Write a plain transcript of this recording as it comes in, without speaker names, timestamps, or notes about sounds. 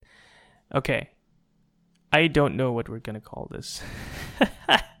Okay. I don't know what we're gonna call this.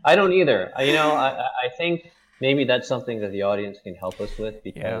 I don't either. I think maybe that's something that the audience can help us with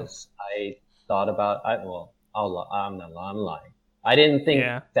Yeah. because I thought about I well I'm not I'm lying. I didn't think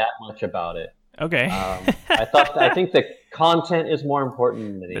Yeah. that much about it. Okay. I think the content is more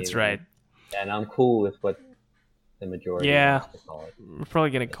important than That's anything, right. and I'm cool with what the majority Yeah. wants to call it. We're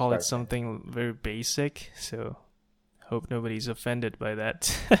probably gonna Let's call it start there. something very basic, so hope nobody's offended by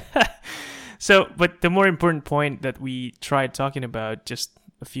that. So, but the more important point that we tried talking about just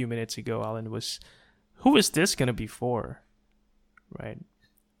a few minutes ago, Alan, was who is this gonna be for? Right?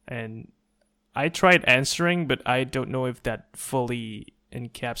 And I tried answering, but I don't know if that fully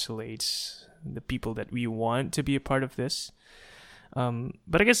encapsulates the people that we want to be a part of this.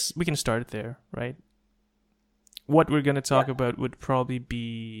 But I guess we can start there, right? What we're going to Yeah. talk about would probably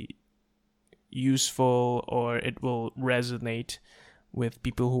be useful or it will resonate with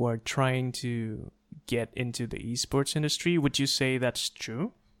people who are trying to get into the esports industry. Would you say that's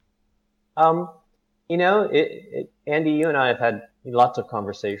true? Um, Andy, you and I have had lots of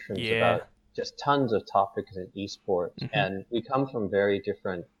conversations Yeah. about just tons of topics in esports, Hmm. and we come from very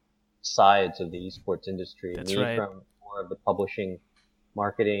different sides of the esports industry. That's Me right. from more of the publishing,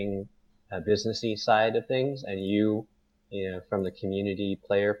 marketing, businessy side of things, and from the community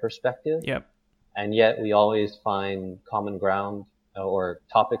player perspective. Yep. And yet we always find common ground or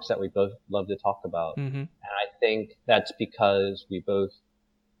topics that we both love to talk about. Hmm. And I think that's because we both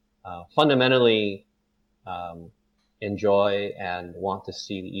fundamentally um, enjoy and want to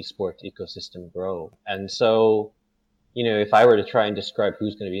see the esports ecosystem grow. And so, if I were to try and describe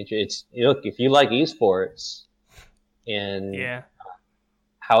who's going to be interested, look, if you like esports in Yeah.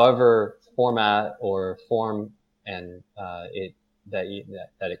 however format or form and that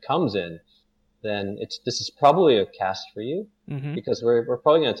it comes in, then this is probably a cast for you Hmm. because we're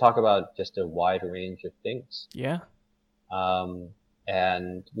probably going to talk about just a wide range of things. Yeah. Um,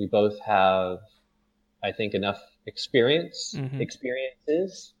 and we both have, I think, enough Hmm.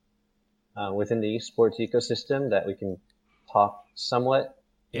 experiences within the esports ecosystem that we can talk somewhat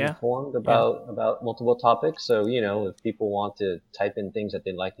Yeah. informed Yeah. about multiple topics. So, if people want to type in things that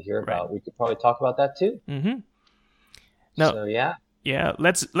they'd like to hear Right. about, we could probably talk about that too. Hmm. No. So, yeah, Yeah.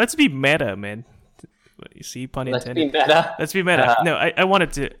 Let's be meta, man. You see, pun let's be intended. meta. Let's be meta. No, I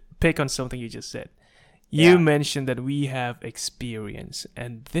wanted to pick on something you just said. You Yeah. mentioned that we have experience,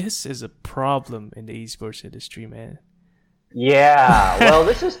 and this is a problem in the esports industry, man. Yeah. Well,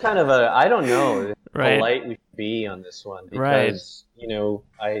 this is kind of I don't know how Right, polite we should be on this one right. because,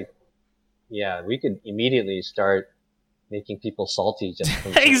 yeah, we could immediately start making people salty just from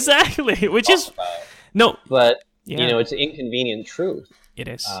some of the things Exactly. we Which talk is about. no, But, yeah, it's an inconvenient truth. it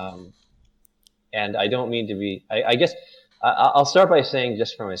is. Um, and I don't mean to be, I guess I'll start by saying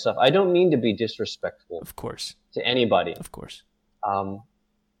just for myself, I don't mean to be disrespectful Of course, to anybody. of course. Um,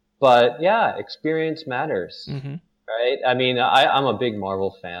 but yeah, experience matters, Mm-hmm. right? I mean, I'm a big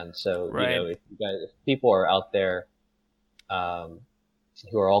Marvel fan, so Right. if people are out there um,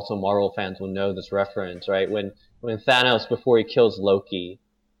 who are also Marvel fans will know this reference, right? When Thanos before he kills Loki,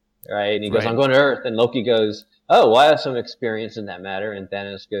 right, and he goes, Right. "I'm going to Earth," and Loki goes, "Oh, well, I have some experience in that matter," and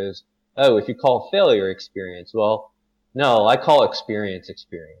Thanos goes, "Oh, if you call failure experience, well, no, I call experience,"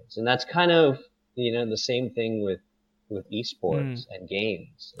 and that's kind of the same thing with Mm. esports and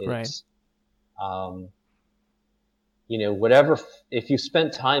games. Right. It's um, whatever, if you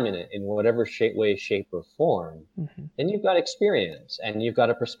spent time in it in whatever way, shape, or form, Mm-hmm. then you've got experience and you've got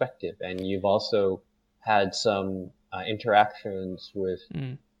a perspective and you've also had some interactions with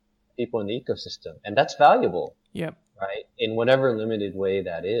Mm. people in the ecosystem. And that's valuable, Yep. right? In whatever limited way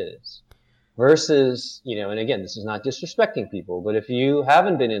that is. Versus, and again, this is not disrespecting people, but if you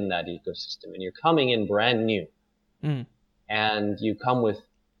haven't been in that ecosystem and you're coming in brand new Mm. and you come with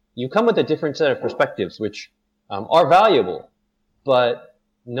a different set of perspectives, which are valuable, but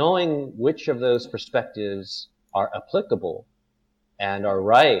knowing which of those perspectives are applicable and are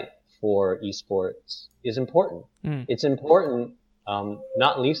right for esports is important. Mm. It's important,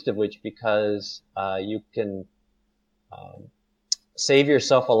 not least of which because you can um, save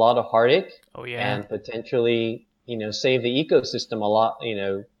yourself a lot of heartache Oh yeah. and potentially, save the ecosystem a lot,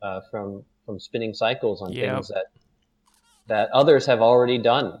 from spinning cycles on Yep. things that others have already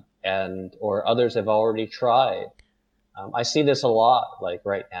done and or others have already tried. I see this a lot, like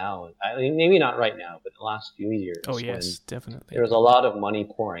right now. I mean, maybe not right now, but in the last few Oh years, when yes, definitely. there's a lot of money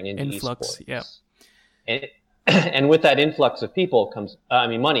pouring into Influx. Yep. esports, and and with that influx of people comes, I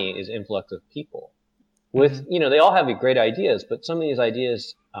mean, money is influx of people. Mm-hmm. They all have great ideas, but some of these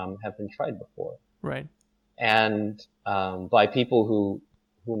ideas have been tried before, Right. and by people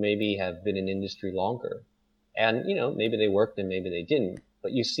who maybe have been in industry longer. And, maybe they worked and maybe they didn't.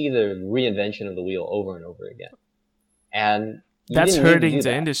 But you see the reinvention of the wheel over and over again. And that's hurting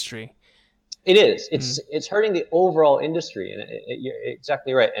the industry. It is. It's hurting the overall industry. And you're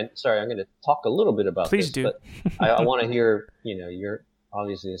exactly right. And sorry, I'm going to talk a little bit about Please this. do. But I want to hear, your,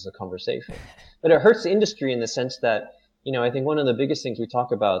 obviously this is a conversation. But it hurts the industry in the sense that, I think one of the biggest things we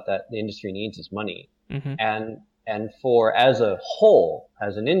talk about that the industry needs is money. And for as a whole,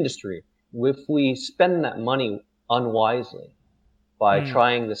 as an industry, if we spend that money unwisely by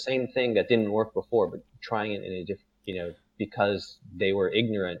trying the same thing that didn't work before, but trying it in a different, because they were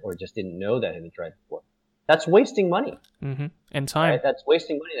ignorant or just didn't know that it had been tried before, that's wasting money. And time. Right? That's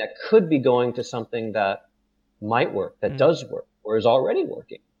wasting money that could be going to something that might work, that does work, or is already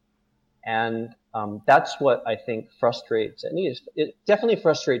working. And that's what I think frustrates, and it definitely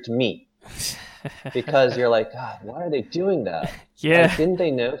frustrates me. Because you're like, God, why are they doing that? Yeah. Like, didn't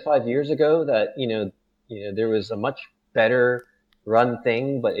they know 5 years ago that, there was a much better run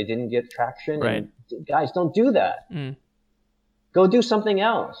thing, but it didn't get traction? Right. And guys, don't do that. Go do something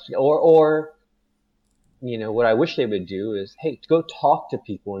else. Or, what I wish they would do is, hey, go talk to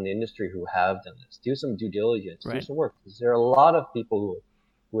people in the industry who have done this. Do some due diligence, do some work. Because there are a lot of people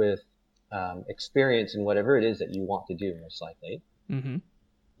with experience in whatever it is that you want to do, most likely.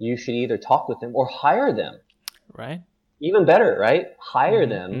 You should either talk with them or hire them. Right. Even better, right? Hire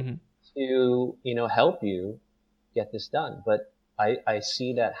them to, help you get this done. But I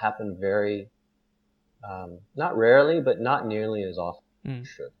see that happen very, not rarely, but not nearly as often as it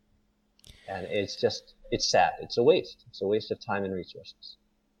should. And it's sad. It's a waste. It's a waste of time and resources.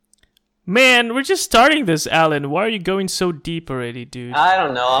 Man, we're just starting this, Alan. Why are you going so deep already, dude? I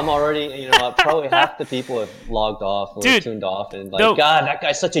don't know. I'm already, probably half the people have logged off or tuned off and God, that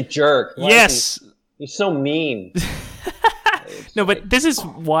guy's such a jerk. Yes. He's so mean. No, but this is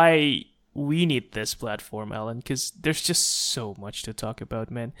why we need this platform, Alan, because there's just so much to talk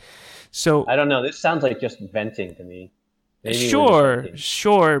about, man. So I don't know. This sounds like just venting to me. Maybe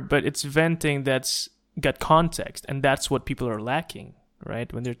sure, but it's venting that's got context, and that's what people are lacking.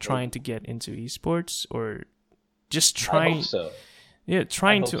 Right, when they're trying to get into esports or just trying to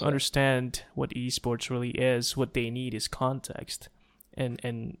understand what esports really is, what they need is context,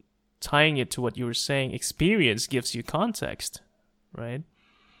 and tying it to what you were saying, experience gives you context, right?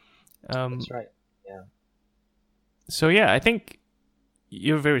 That's right. Yeah. So yeah, I think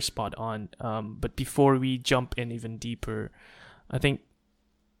you're very spot on. But before we jump in even deeper, I think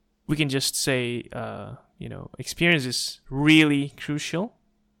we can just say, experience is really crucial.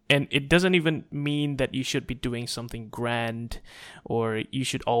 And it doesn't even mean that you should be doing something grand or you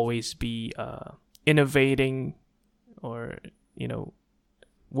should always be innovating or,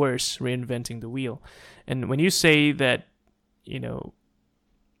 worse, reinventing the wheel. And when you say that,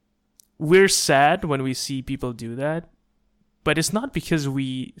 we're sad when we see people do that, but it's not because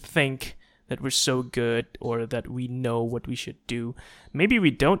we think that we're so good or that we know what we should do. Maybe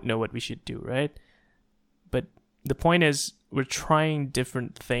we don't know what we should do, right? But the point is we're trying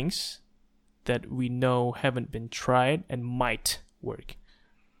different things that we know haven't been tried and might work.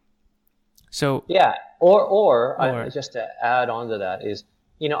 So yeah, or just to add on to that is,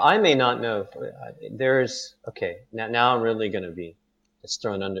 I may not know. Now I'm really going to be just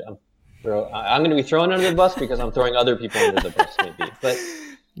thrown under. I'm going to be thrown under the bus because I'm throwing other people under the bus, maybe. But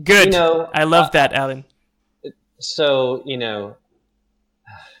good. I love that, Alan. So,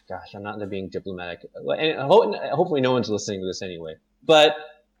 gosh, I'm not being diplomatic. And hopefully no one's listening to this anyway. But,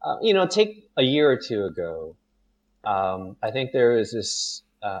 take a year or two ago, I think there was this,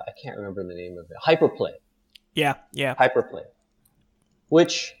 I can't remember the name of it, Hyperplay. Yeah. Hyperplay.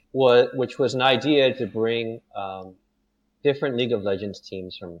 Which was an idea to bring different League of Legends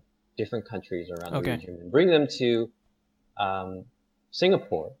teams from different countries around the region and bring them to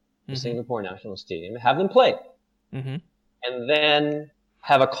Singapore, the Singapore National Stadium, and have them play. And then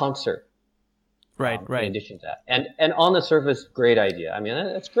have a concert. Right. In addition to that. And on the surface, great idea. I mean,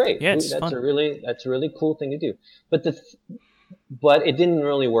 that's great. Yeah, that's fun. That's a really cool thing to do. But it didn't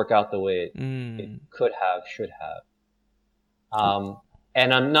really work out the way it could have, should have.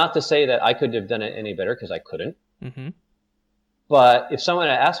 And I'm not to say that I could have done it any better, because I couldn't. But if someone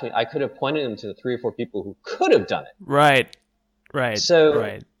had asked me, I could have pointed them to the 3 or 4 people who could have done it. Right.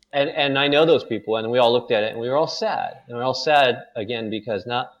 So, and I know those people, and we all looked at it, and we were all sad. And we were all sad, again, because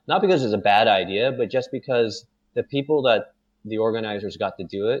not because it's a bad idea, but just because the people that the organizers got to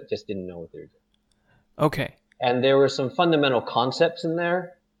do it just didn't know what they were doing. Okay. And there were some fundamental concepts in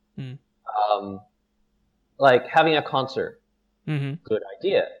there, like having a concert. Good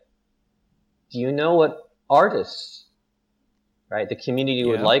idea. Do you know what artists right? The community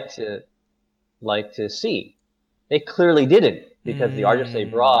would Yeah. like to see. They clearly didn't, because the artists they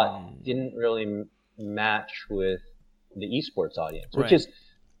brought Mm, didn't really match with the esports audience, which right. is,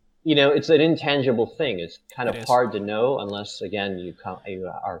 it's an intangible thing. It's kind It of is. hard to know unless, again, you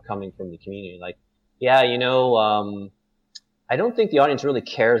are coming from the community. Like, yeah, I don't think the audience really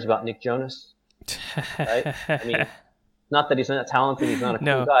cares about Nick Jonas, right? I mean, not that he's not talented, he's not a cool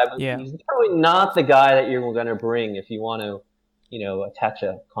No. guy, but Yeah. he's probably not the guy that you're going to bring if you want to, attach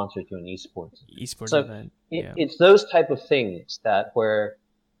a concert to an esports. Esports So event. Yeah. it's those type of things that where,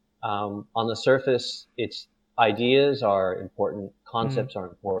 on the surface, it's ideas are important, Hmm. concepts are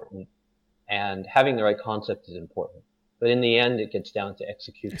important, and having the right concept is important. But in the end, it gets down to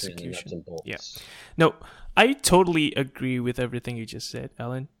execution and the nuts Execution. and Yeah. bolts. No, I totally agree with everything you just said,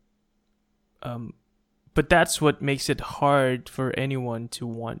 Alan. Um, but that's what makes it hard for anyone to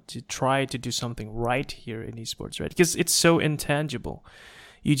want to try to do something right here in esports, right? Because it's so intangible.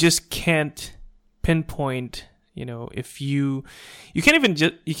 You just can't pinpoint. If you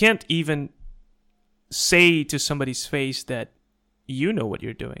can't even say to somebody's face that you know what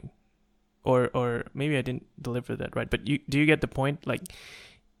you're doing, or maybe I didn't deliver that right. But do you get the point? Like,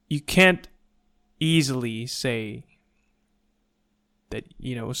 you can't easily say that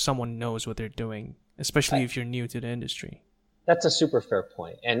someone knows what they're doing, especially I, if you're new to the industry. that's a super fair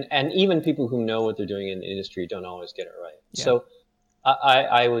point. And even people who know what they're doing in the industry don't always get it right. Yeah. So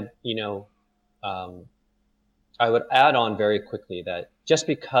I would, um, I would add on very quickly that just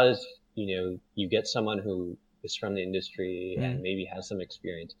because, you get someone who is from the industry and Mm. maybe has some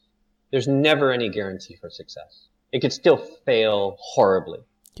experience, there's never any guarantee for success. It could still fail horribly.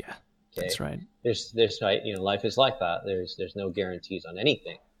 Yeah, Okay. that's right. There's life is like that. There's no guarantees on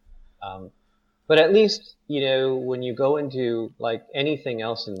anything. Um, but at least, when you go into like anything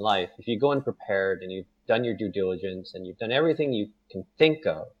else in life, if you go in prepared and you've done your due diligence and you've done everything you can think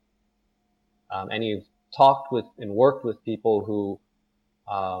of, and you've talked with and worked with people who,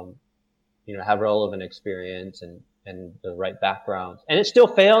 um, have relevant experience and the right background, and it still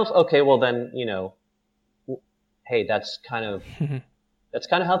fails, okay, well then, hey, that's kind of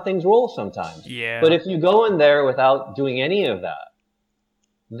how things roll sometimes. But Yeah. if you go in there without doing any of that,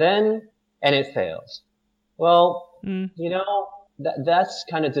 then, and it fails, well, Mm. that's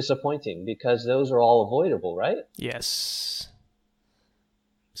kind of disappointing because those are all avoidable, right? Yes.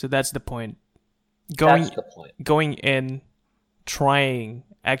 So that's the point. That's Going the point. going in,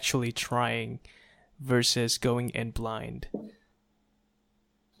 actually trying, versus going in blind.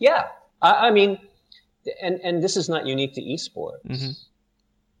 Yeah. I mean, and this is not unique to Mm-hmm. esports.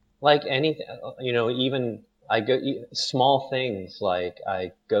 Like anything, even I go small things like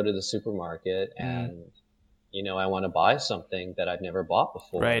I go to the supermarket Mm. and, I want to buy something that I've never bought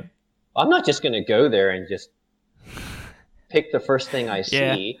Right. before. I'm not just going to go there and just pick the first thing I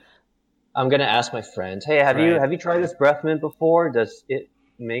Yeah. see. I'm going to ask my friends, hey, Right. have you tried this breath mint before? Does it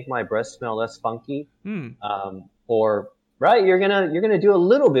make my breath smell less funky? Mm. Or right, you're gonna do a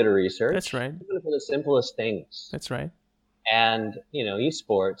little bit of That's research, right. even for the simplest things. That's right. And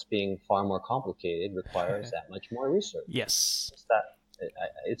esports being far more complicated requires that much more research. Yes.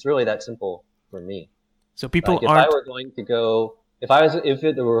 It's really that simple for me. So people Like if I aren't were going to go,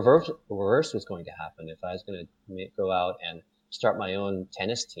 the reverse was going to happen, if I was going to go out and start my own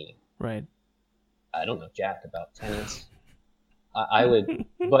tennis team, right. I don't know jack about tennis. I would,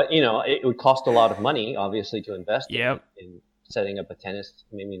 but it would cost a lot of money, obviously, to invest in Yep. it, in setting up a tennis,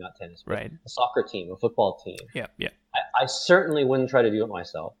 maybe not tennis, but Right. a soccer team, a football team. Yep. Yep. I certainly wouldn't try to do it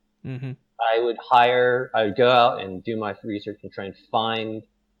myself. Mm-hmm. I would go out and do my research and try and find,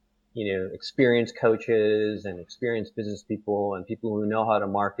 experienced coaches and experienced business people and people who know how to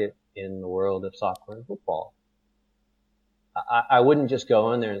market in the world of soccer and football. I wouldn't just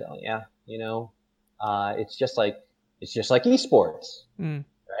go in there and, yeah, it's just like esports, Mm.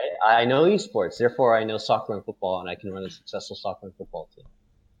 right? I know esports, therefore I know soccer and football, and I can run a successful soccer and football team.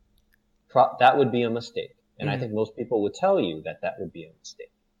 That would be a mistake, and I Mm. think most people would tell you that would be a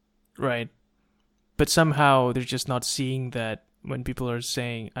mistake. Right. But somehow they're just not seeing that when people are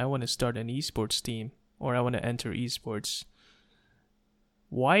saying, I want to start an esports team or I want to enter esports.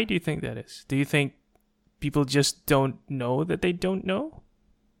 Why do you think that is? Do you think people just don't know that they don't know?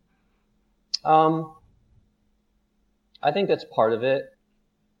 Um, I think that's part of it.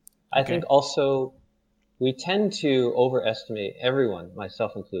 I Okay. think also we tend to overestimate everyone,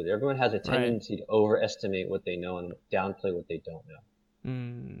 myself included. Everyone has a Right. tendency to overestimate what they know and downplay what they don't know.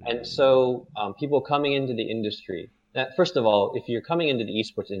 And Mm. so people coming into the industry, first of all, if you're coming into the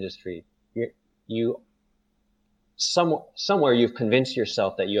esports industry, you somewhere you've convinced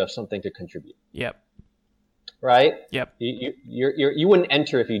yourself that you have something to contribute. Yep. right? Yep. You wouldn't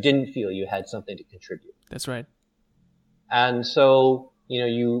enter if you didn't feel you had something to contribute. That's right. And so, I've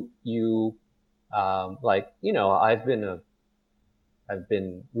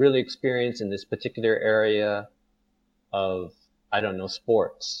been really experienced in this particular area of, I don't know,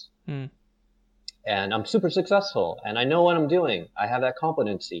 sports. And I'm super successful, and I know what I'm doing. I have that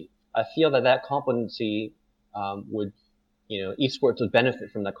competency. I feel that competency would, esports would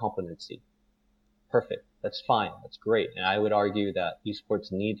benefit from that competency. Perfect. That's fine. That's great. And I would argue that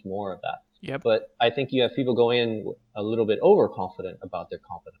esports needs more of that. Yep. But I think you have people go in a little bit overconfident about their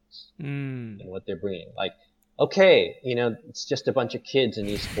competence and what they're bringing. Like, okay, it's just a bunch of kids in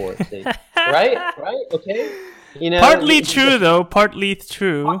esports, right? Okay. Partly true, though. Partly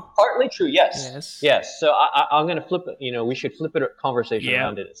true. Partly true. Yes. So I'm going to flip it. We should flip it conversation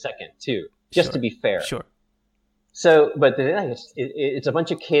around it a second too, just to be fair. Sure. So, but it's a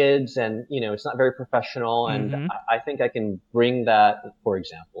bunch of kids, and it's not very professional, and I think I can bring that, for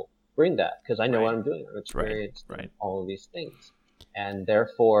example, because I know what I'm doing. I'm experienced in all of these things, and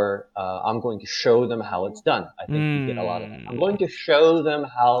therefore I'm going to show them how it's done. I think you get a lot of that. I'm going to show them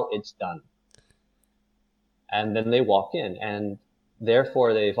how it's done, and then they walk in, and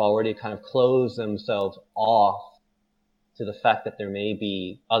therefore they've already kind of closed themselves off to the fact that there may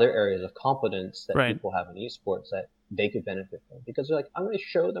be other areas of competence that people have in esports that they could benefit from, because they're like, I'm going to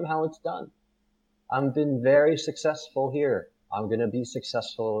show them how it's done. I've been very successful here. I'm going to be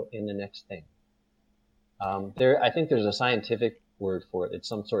successful in the next thing. I think there's a scientific word for it. It's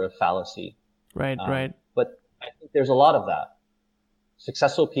some sort of fallacy. Right. But I think there's a lot of that.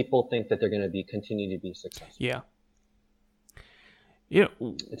 Successful people think that they're going to continue to be successful. Yeah.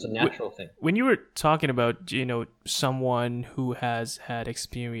 It's a natural thing. When you were talking about, someone who has had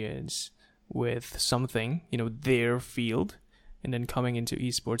experience with something, their field, and then coming into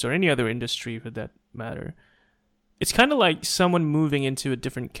esports or any other industry for that matter, it's kind of like someone moving into a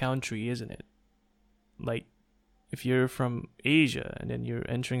different country, isn't it? Like, if you're from Asia and then you're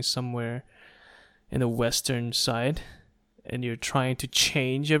entering somewhere in the Western side and you're trying to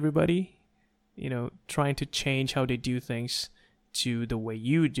change everybody, trying to change how they do things to the way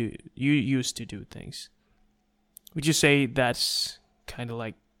you used to do things. Would you say that's kind of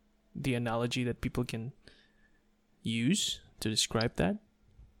like the analogy that people can use to describe that?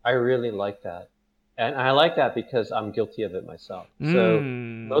 I really like that. And I like that because I'm guilty of it myself. So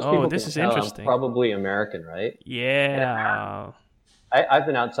most people this can is tell interesting. I'm probably American, right? Yeah. I've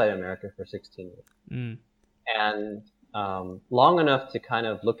been outside America for 16 years. And long enough to kind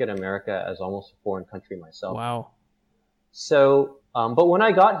of look at America as almost a foreign country myself. Wow. So, but when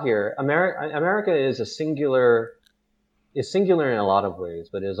I got here, America is singular in a lot of ways,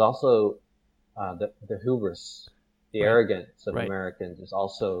 but it is also the hubris, the arrogance of Americans is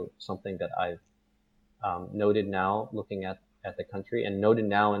also something that I've noted now, looking at the country, and noted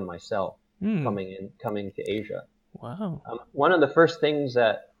now in myself coming to Asia. Wow. One of the first things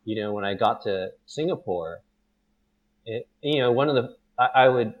that when I got to Singapore, I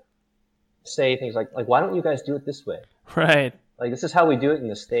would say things like why don't you guys do it this way? Right. Like, this is how we do it in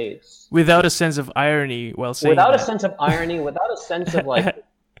the States. Without a sense of irony while saying Without that. a sense of irony, without a sense of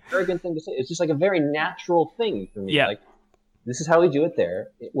arrogant thing to say. It's just like a very natural thing for me. Yeah. Like, this is how we do it there.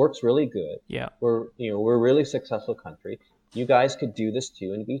 It works really good. Yeah. We're a really successful country. You guys could do this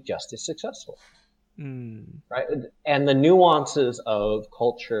too and be just as successful. Right? And the nuances of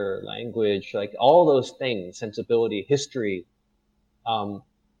culture, language, like all those things, sensibility, history,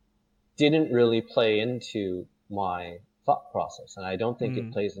 didn't really play into my thought process. And I don't think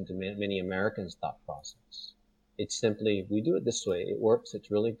it plays into many Americans' thought process. It's simply, we do it this way. It works. It's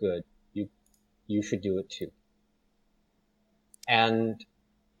really good. You should do it too. And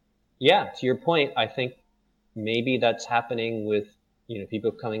yeah, to your point, I think maybe that's happening with,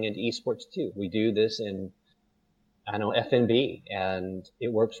 people coming into esports too. We do this in, FNB, and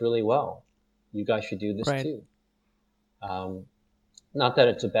it works really well. You guys should do this too. Not that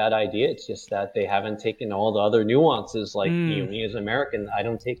it's a bad idea. It's just that they haven't taken all the other nuances. Like, me as an American, I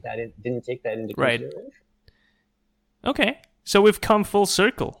didn't take that into consideration. Okay. So we've come full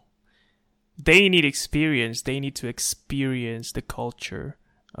circle. They need experience. They need to experience the culture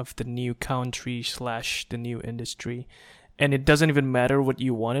of the new country / the new industry. And it doesn't even matter what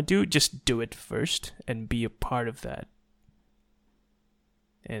you want to do. Just do it first and be a part of that.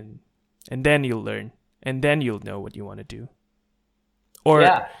 And then you'll learn. And then you'll know what you want to do.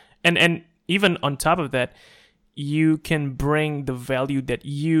 And even on top of that, you can bring the value that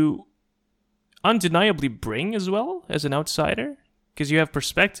you undeniably bring as well as an outsider, because you have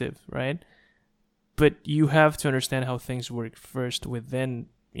perspective, right? But you have to understand how things work first within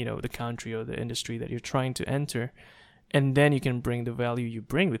the country or the industry that you're trying to enter, and then you can bring the value you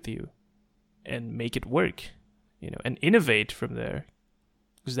bring with you and make it work, and innovate from there,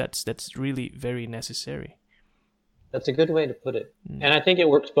 because that's really very necessary. That's a good way to put it. And I think it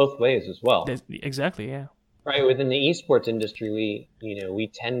works both ways as well. Exactly, yeah. Right, within the esports industry,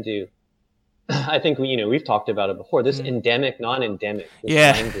 we tend to, I think we've talked about it before. This endemic, non-endemic,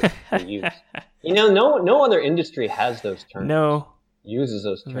 this language we use. No other industry has those terms. No, uses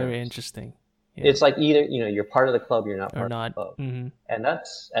those terms. Very interesting. Yeah. It's like either you're part of the club, you're not part of the club, and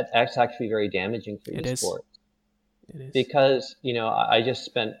that's actually very damaging for esports. It is because I just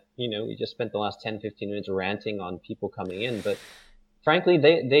spent we just spent the last 10-15 minutes ranting on people coming in, but frankly,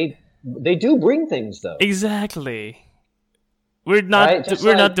 they do bring things though. Exactly. We're not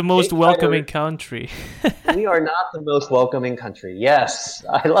not the most welcoming country. We are not the most welcoming country. Yes,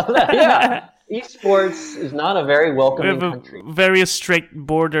 I love that. Yeah. Esports is not a very welcoming country. Very strict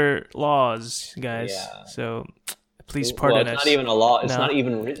border laws, guys. Yeah. So please pardon us. It's not even a law. It's not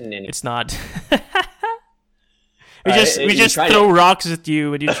even written anywhere. It's not. we just throw rocks at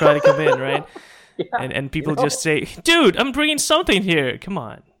you when you try to come in, right? Yeah, and people just say, "Dude, I'm bringing something here. Come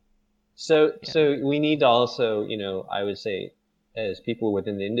on." So we need to also, I would say, as people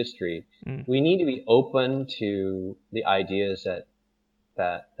within the industry, we need to be open to the ideas that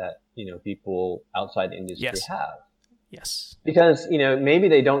people outside the industry have. Yes. Because maybe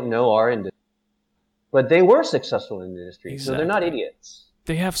they don't know our industry, but they were successful in the industry, so they're not idiots.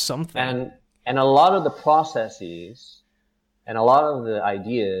 They have something. And a lot of the processes, and a lot of the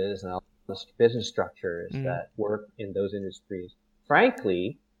ideas, and a lot of the business structures that work in those industries,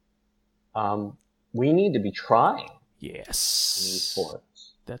 frankly, we need to be trying. Yes. In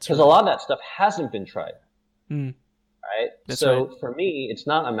esports. That's because a lot of that stuff hasn't been tried. Right? That's so right. For me, it's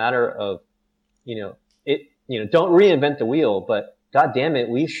not a matter of, don't reinvent the wheel, but God damn it,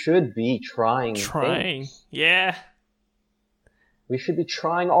 we should be trying things. Yeah. We should be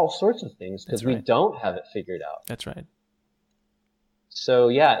trying all sorts of things because we don't have it figured out. That's right. So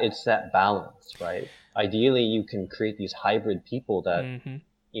yeah, it's that balance, right? Ideally, you can create these hybrid people that,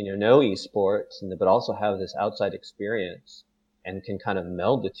 know esports, but also have this outside experience and can kind of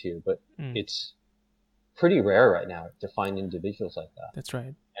meld the two. But it's pretty rare right now to find individuals like that. That's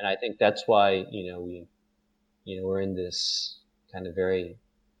right. And I think that's why, we're in this kind of very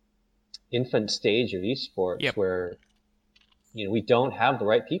infant stage of esports where, we don't have the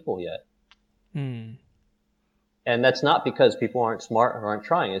right people yet. And that's not because people aren't smart or aren't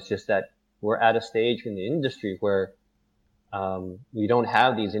trying. It's just that we're at a stage in the industry where we don't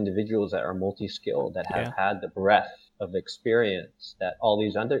have these individuals that are multi-skilled, that have had the breadth of experience that all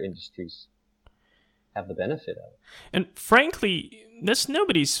these other industries have the benefit of. And frankly, that's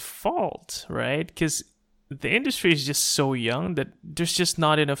nobody's fault, right? Because the industry is just so young that there's just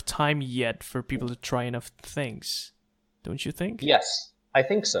not enough time yet for people to try enough things. Don't you think? Yes, I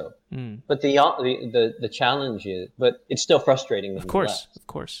think so. But the challenge is, but it's still frustrating. Of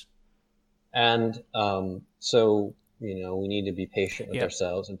course. And so we need to be patient with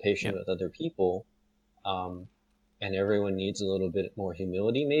ourselves and patient with other people. And everyone needs a little bit more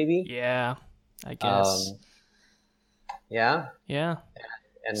humility, maybe. Yeah, I guess. Yeah.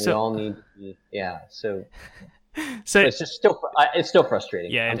 And we all need to be, So it's just still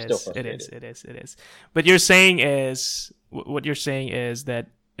frustrating. Yeah, I'm still frustrated. It is. But what you're saying is that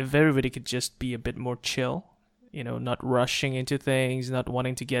if everybody could just be a bit more chill, not rushing into things, not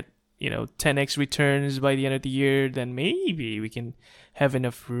wanting to get 10x returns by the end of the year, then maybe we can have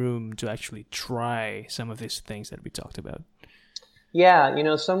enough room to actually try some of these things that we talked about.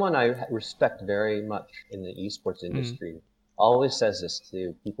 Yeah, someone I respect very much in the esports industry always says this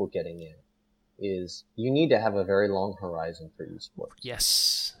to people getting in, is you need to have a very long horizon for esports.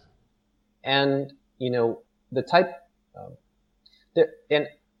 Yes. And, the type, and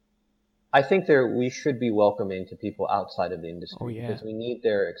I think we should be welcoming to people outside of the industry because we need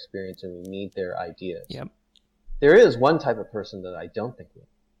their experience and we need their ideas. Yep. There is one type of person that I don't think we need.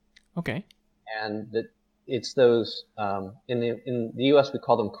 Okay. And it's those, in the US we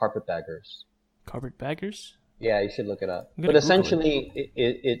call them carpetbaggers. Carpetbaggers? Yeah, you should look it up. But essentially,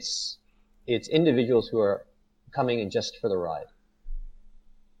 it's individuals who are coming in just for the ride.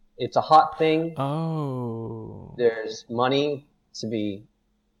 It's a hot thing. Oh. There's money to be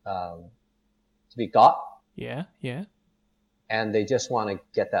got. Yeah. And they just want to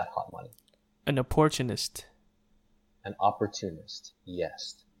get that hot money. An opportunist. An opportunist,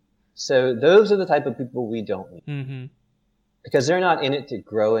 yes. So those are the type of people we don't need. Because they're not in it to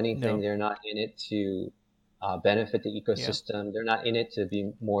grow anything. No. They're not in it to benefit the ecosystem. Yeah. They're not in it to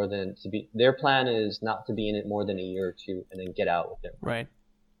be their plan is not to be in it more than a year or two and then get out with them. Right.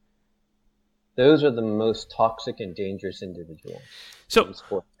 those are the most toxic and dangerous individuals So in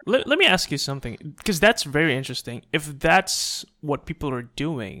sport. let me ask you something, because that's very interesting. If that's what people are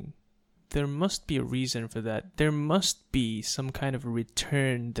doing, there must be a reason for that. There must be some kind of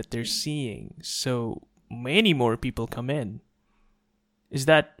return that they're seeing. So many more people come in. Is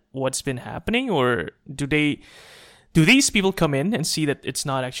that what's been happening, or do these people come in and see that it's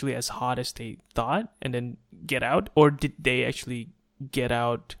not actually as hot as they thought and then get out, or did they actually get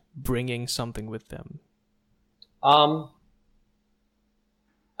out bringing something with them? I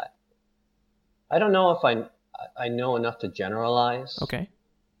don't know if I know enough to generalize. Okay.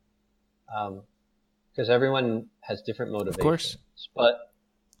 Because everyone has different motivations. Of course. But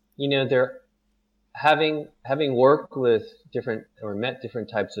they're having worked with different or met different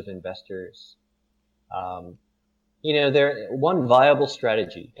types of investors. They're one viable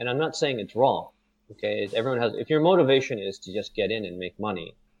strategy, and I'm not saying it's wrong. Okay, everyone has. If your motivation is to just get in and make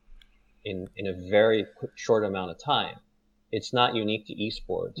money in a very quick, short amount of time, it's not unique to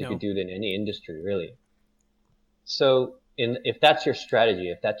esports. You No. could do it in any industry, really. So, if that's your strategy,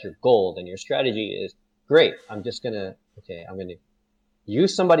 if that's your goal, then your strategy is great. I'm gonna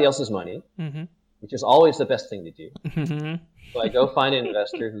use somebody else's money, Mm-hmm. which is always the best thing to do. Mm-hmm. So I go find an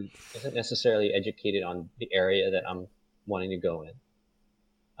investor who isn't necessarily educated on the area that I'm wanting to go in.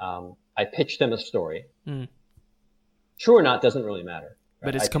 I pitch them a story. Mm. True or not doesn't really matter. Right?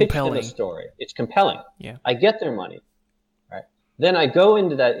 But it's I pitch them compelling. a story. It's compelling. Yeah. I get their money. Right. Then I go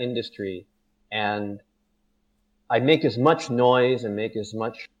into that industry and I make as much noise and make as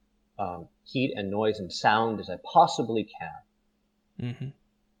much heat and noise and sound as I possibly can Mm-hmm.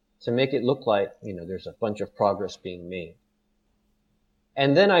 to make it look like, there's a bunch of progress being made.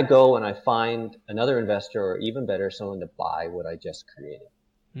 And then I go and I find another investor, or even better, someone to buy what I just created.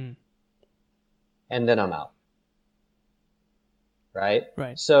 Mm. And then I'm out. Right?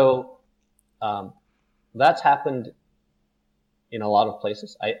 Right. So that's happened in a lot of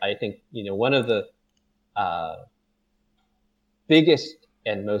places. I think, one of the biggest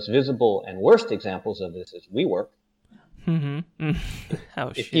and most visible and worst examples of this is WeWork. Mm-hmm. Oh,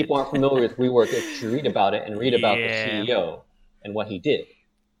 If shit. people aren't familiar with WeWork, they should read about it and read about the Yeah. CEO and what he did.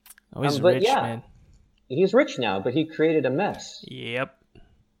 Oh, he's but rich, yeah. man. He's rich now, but he created a mess, Yep.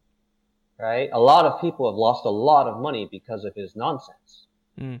 right? A lot of people have lost a lot of money because of his nonsense.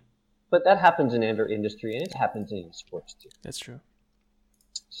 Mm, But that happens in every industry, and it happens in sports too. that's true.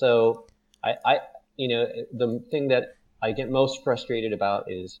 So the thing that I get most frustrated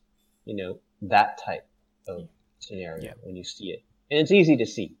about is, that type of scenario Yeah. when you see it. And it's easy to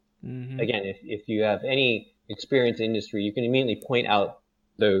see. Mm-hmm. Again, if you have any experience in the industry, you can immediately point out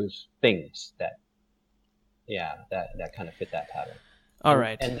those things that kind of fit that pattern. All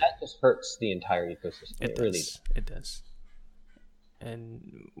right. And that just hurts the entire ecosystem. It really does. It does.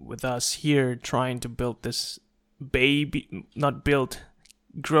 And with us here trying to build this baby, not build,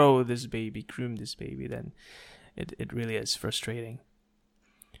 grow this baby, groom this baby, then it really is frustrating.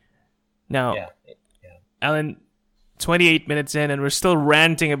 Now, Yeah. Alan, 28 minutes in and we're still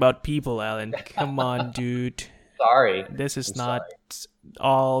ranting about people, Alan. Come on, dude. Sorry. This is I'm not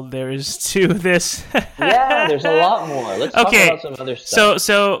all there is to this. Yeah, there's a lot more. Let's talk Okay, about some other stuff.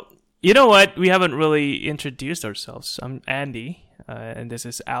 So you know what? We haven't really introduced ourselves. I'm Andy, and this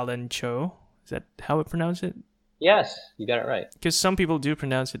is Alan Cho. Is that how I pronounce it? Yes, you got it right. Because some people do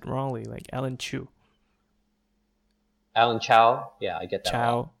pronounce it wrongly, like Alan Chu. Alan Chow. Yeah, I get that.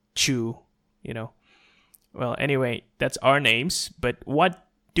 Chow, wrong. Chu, Well, anyway, that's our names, but what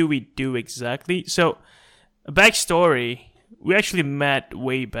do we do exactly? So, a backstory, we actually met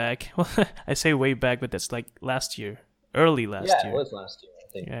way back. Well, I say way back, but that's like last year, early last Yeah, year. it was last year,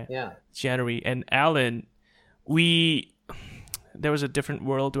 I think. Yeah. Yeah. January. And Alan, there was a different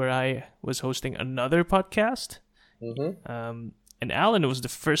world where I was hosting another podcast. Mm-hmm. And Alan was the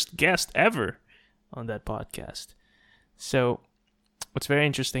first guest ever on that podcast. So what's very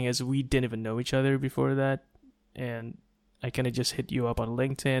interesting is we didn't even know each other before that. And I kind of just hit you up on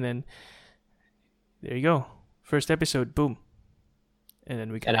LinkedIn and there you go. First episode, boom. And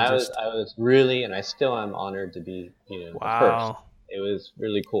then we kind And of I was really, and I still am honored to be, the first. wow. It was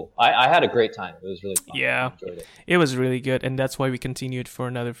really cool. I had a great time. It was really fun. Yeah. I enjoyed it. It was really good, and that's why we continued for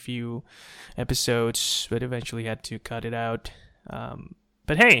another few episodes, but eventually had to cut it out.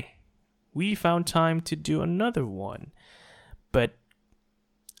 But hey, we found time to do another one. But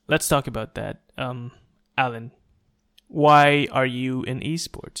let's talk about that. Alan, why are you in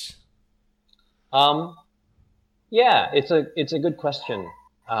esports? Yeah, it's a good question.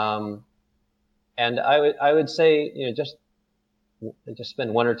 And I would say, just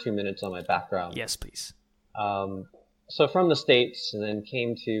spend 1 or 2 minutes on my background. Yes, please. So from the States, and then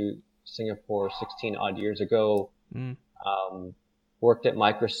came to Singapore 16 odd years ago. Mm. Worked at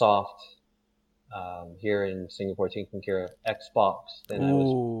Microsoft here in Singapore, taking care of Xbox. Then I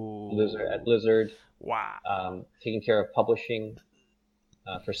was at Blizzard, Wow. taking care of publishing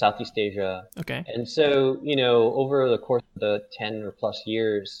for Southeast Asia. Okay. And so, over the course of the 10 or plus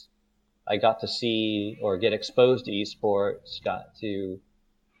years, I got to see or get exposed to esports, got to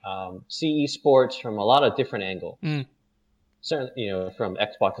see esports from a lot of different angles. Mm. Certainly, from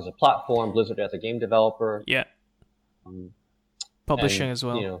Xbox as a platform, Blizzard as a game developer. Yeah. Publishing as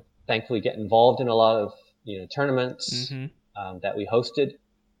well. Thankfully get involved in a lot of, tournaments that we hosted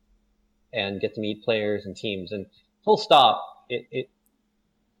and get to meet players and teams. And full stop,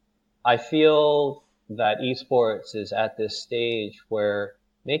 I feel that esports is at this stage where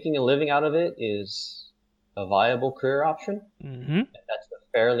making a living out of it is a viable career option. Mm-hmm. That's a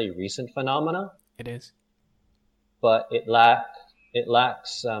fairly recent phenomena. It is. But it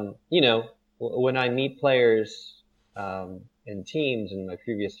lacks, when I meet players in teams in my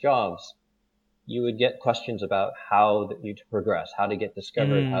previous jobs, you would get questions about how you to progress, how to get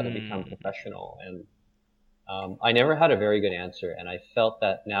discovered, how to become professional. And I never had a very good answer. And I felt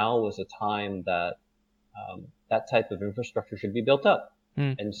that now was a time that that type of infrastructure should be built up.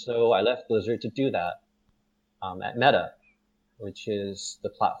 And so I left Blizzard to do that at Meta, which is the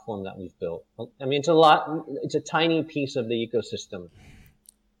platform that we've built. I mean, it's a tiny piece of the ecosystem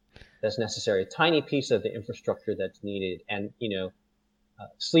that's necessary, a tiny piece of the infrastructure that's needed. And,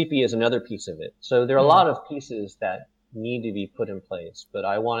 Sleepy is another piece of it. So there are a lot of pieces that need to be put in place. But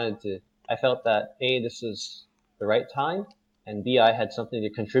I felt that A, this is the right time, and B, I had something to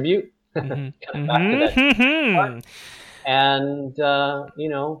contribute. Kind of back to that part. And,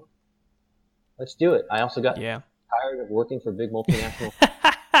 let's do it. I also got tired of working for big multinational.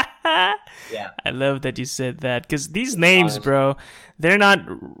 Yeah. I love that you said that, because these names, bro, they're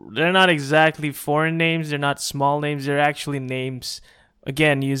not exactly foreign names. They're not small names. They're actually names,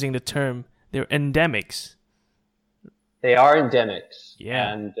 again, using the term, they're endemics. They are endemics.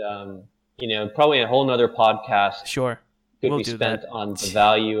 Yeah. And, probably a whole nother podcast could be spent on the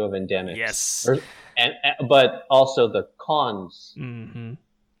value of endemics. Yes. But also the cons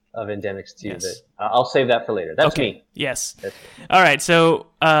of endemics too. Yes. But I'll save that for later. That's me. Yes. That's me. All right. So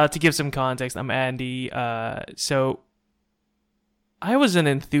to give some context, I'm Andy. So I was an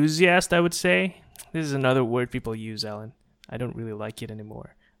enthusiast, I would say. This is another word people use, Alan. I don't really like it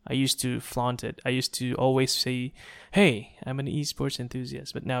anymore. I used to flaunt it. I used to always say, hey, I'm an esports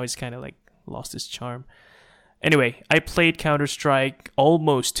enthusiast. But now it's kind of like lost its charm. Anyway, I played Counter-Strike,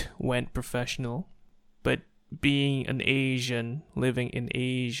 almost went professional. But being an Asian living in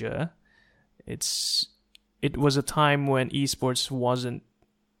Asia, it was a time when esports wasn't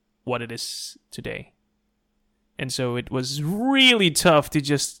what it is today. And so it was really tough to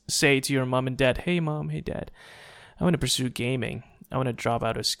just say to your mom and dad, hey mom, hey dad, I want to pursue gaming. I want to drop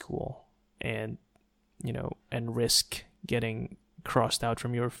out of school and risk getting crossed out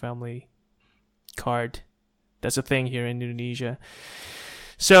from your family card. That's a thing here in Indonesia.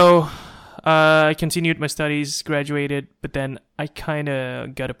 So I continued my studies, graduated, but then I kind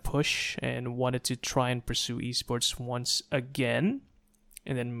of got a push and wanted to try and pursue esports once again.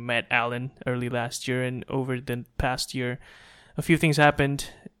 And then met Alan early last year, and over the past year, a few things happened.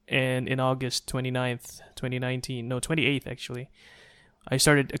 And in August 28th actually, I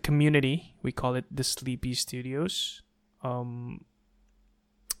started a community. We call it the Sleepy Studios.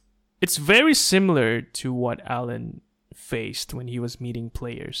 It's very similar to what Alan faced when he was meeting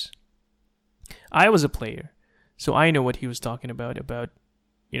players. I was a player, so I know what he was talking about,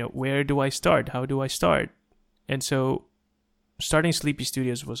 where do I start? How do I start? And so starting Sleepy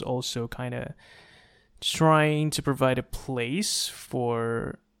Studios was also kind of trying to provide a place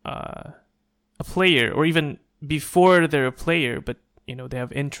for a player, or even before they're a player, but they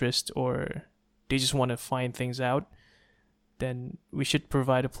have interest or they just want to find things out, then we should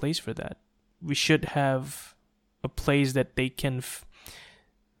provide a place for that. We should have a place that they can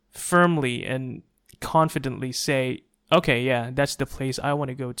firmly and confidently say, okay, yeah, that's the place I want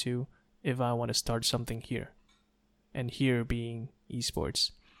to go to if I want to start something here. And here being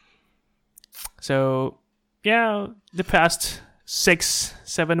esports. So, yeah, the past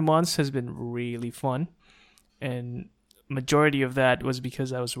 6-7 months has been really fun. And majority of that was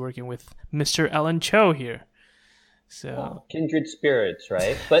because I was working with Mr. Alan Cho here. So kindred spirits,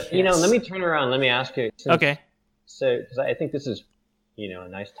 right? But, yes. Let me turn around. Let me ask you. Okay. So, because I think this is, a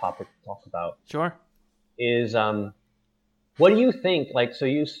nice topic to talk about. Sure. Is, what do you think? Like, so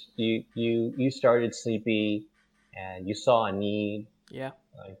you started Sleepy, and you saw a need. Yeah.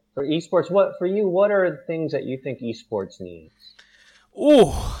 For esports, what are the things that you think esports needs?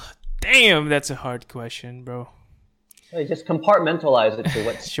 Oh, Damn, that's a hard question, bro. They just compartmentalize it to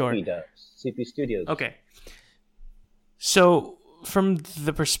what Sure. CP does. CP Studios. Okay. So, from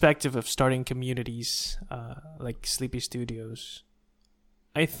the perspective of starting communities like Sleepy Studios,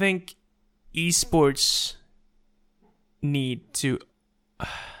 I think esports need to.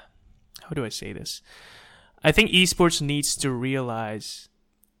 How do I say this? I think esports needs to realize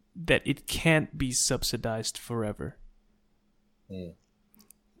that it can't be subsidized forever.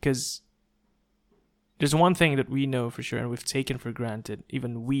 Because there's one thing that we know for sure, and we've taken for granted,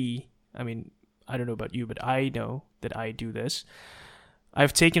 even we, I mean, I don't know about you, but I know that I do this.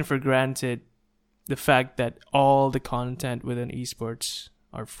 I've taken for granted the fact that all the content within esports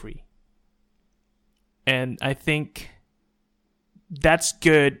are free. And I think that's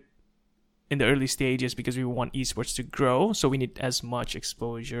good in the early stages because we want esports to grow, so we need as much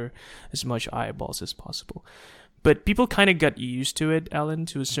exposure, as much eyeballs as possible. But people kind of got used to it, Alan,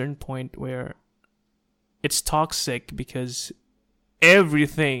 to a certain point where it's toxic because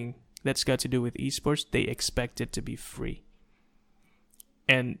everything that's got to do with esports, they expect it to be free.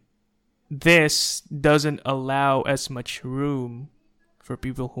 And this doesn't allow as much room for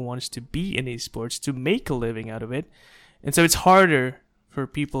people who wants to be in esports to make a living out of it. And so it's harder for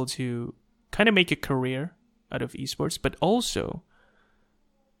people to kind of make a career out of esports, but also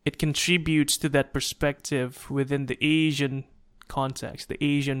it contributes to that perspective within the Asian context, the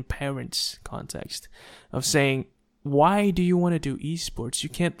Asian parents context of saying, why do you want to do esports? You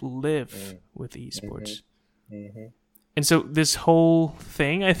can't live with esports. And so this whole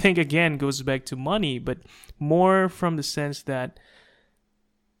thing, I think, again, goes back to money, but more from the sense that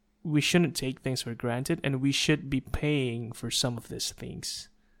we shouldn't take things for granted and we should be paying for some of these things.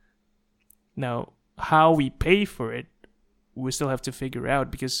 Now, how we pay for it, we still have to figure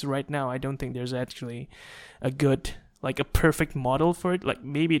out, because right now I don't think there's actually a good, like a perfect model for it. Like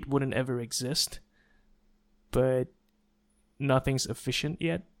maybe it wouldn't ever exist, but nothing's efficient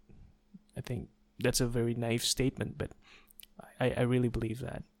yet. I think that's a very naive statement, but I really believe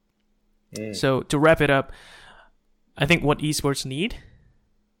that. So to wrap it up, I think what esports need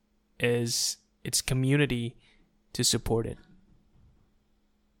is its community to support it.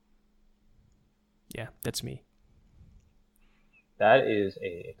 Yeah, that's me.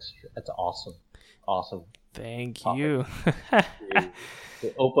 That's awesome. Awesome. Thank you.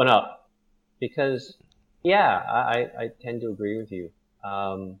 to open up, because I tend to agree with you.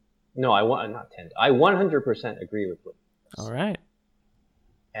 No, I 100% agree with you. All right.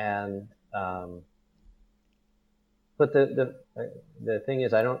 And but the thing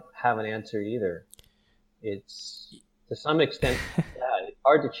is, I don't have an answer either. It's to some extent, it's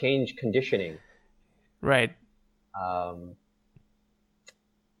hard to change conditioning. Right.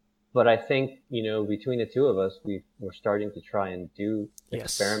 But I think, between the two of us, we're starting to try and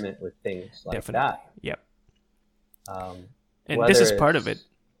experiment with things like Definitely. that. Yep. And this is part of it.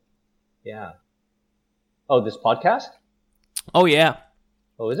 Yeah. Oh, this podcast? Oh, yeah.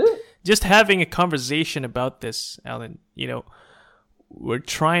 Oh, is it? Just having a conversation about this, Alan, we're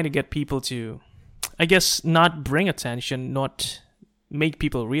trying to get people to, I guess, not bring attention, not make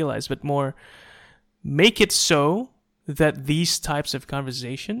people realize, but more make it so that these types of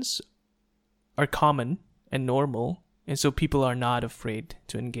conversations are common and normal, and so people are not afraid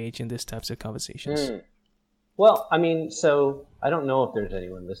to engage in these types of conversations. Well, I mean, so I don't know if there's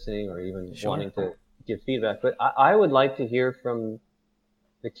anyone listening or even wanting to give feedback, but I would like to hear from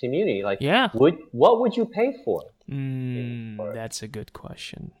the community. Like, what would you pay for? That's a good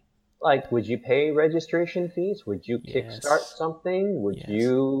question. Like, would you pay registration fees? Would you kickstart something? Would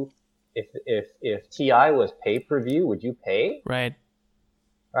you... If TI was pay-per-view, would you pay? Right.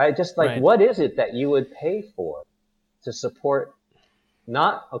 Right? Just like, what is it that you would pay for to support?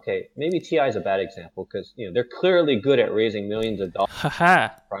 Maybe TI is a bad example because, they're clearly good at raising millions of dollars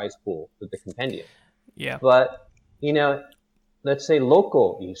prize pool with the compendium. Yeah. But, let's say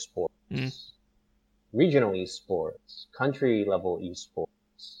local esports, regional esports, country level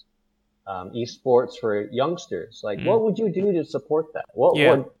esports, esports for youngsters. Like, what would you do to support that?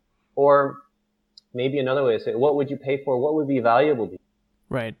 Or maybe another way to say, what would you pay for? What would be valuable to you?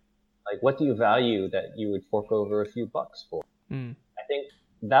 Right. Like, what do you value that you would fork over a few bucks for? I think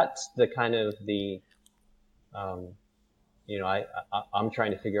that's the kind of I'm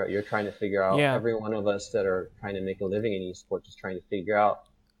trying to figure out, you're trying to figure out, every one of us that are trying to make a living in esports is trying to figure out.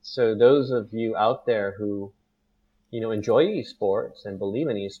 So those of you out there who, enjoy esports and believe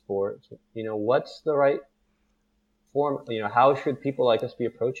in esports, what's the right form? How should people like us be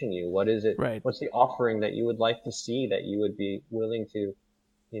approaching you? What is it? Right. What's the offering that you would like to see, that you would be willing to,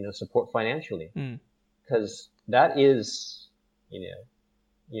 support financially? Because that is,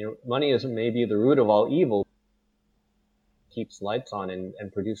 money is maybe the root of all evil, keeps lights on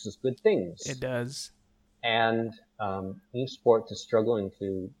and produces good things. It does. And esports is struggling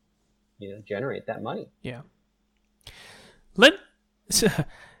to, generate that money. Yeah. Let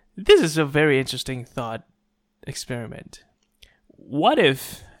This is a very interesting thought experiment. What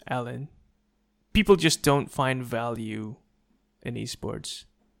if, Alan, people just don't find value in esports?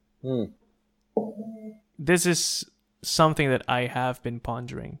 This is something that I have been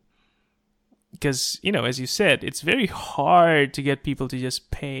pondering. Because, as you said, it's very hard to get people to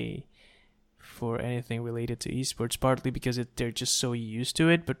just pay for anything related to esports, partly because they're just so used to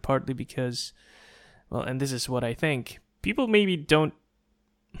it, but partly because, well, and this is what I think, people maybe don't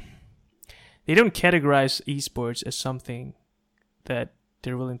categorize esports as something that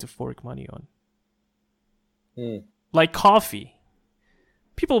they're willing to fork money on. Like coffee.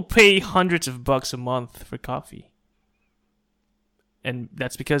 People pay hundreds of bucks a month for coffee. And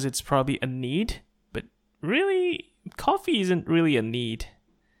that's because it's probably a need, but really, coffee isn't really a need.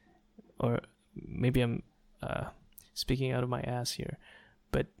 Or maybe I'm speaking out of my ass here,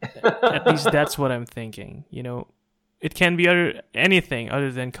 but at least that's what I'm thinking. It can be anything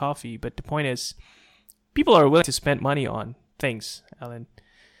other than coffee, but the point is, people are willing to spend money on things, Alan,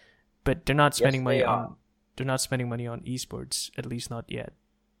 but they're not spending money on esports, at least not yet,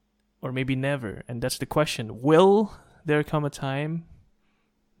 or maybe never. And that's the question: will there come a time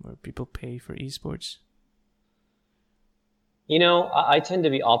where people pay for esports? I tend to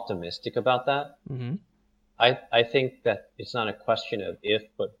be optimistic about that. Mm-hmm. I think that it's not a question of if,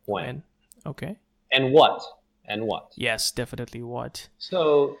 but when. Okay. And what. Yes, definitely what.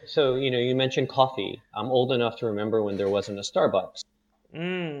 So you mentioned coffee. I'm old enough to remember when there wasn't a Starbucks.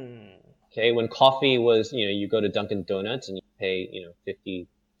 Okay, when coffee was, you go to Dunkin' Donuts and you pay, 50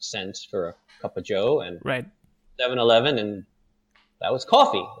 cents for a cup of Joe, and right. 7-Eleven, and that was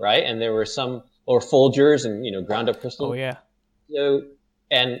coffee, right? And there were or Folgers and, ground up crystal. Oh, yeah. So,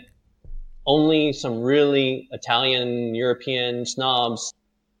 and only some really Italian, European snobs,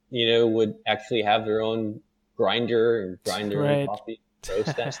 would actually have their own grinder and grind their own coffee,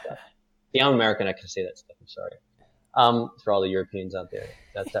 roast that stuff. Yeah, I'm American. I can say that stuff. I'm sorry. For all the Europeans out there,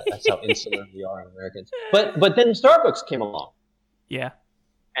 that's how insular we are, Americans. But then Starbucks came along. Yeah.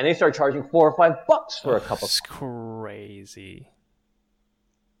 And they started charging $4 or $5 for a cup of. It's crazy.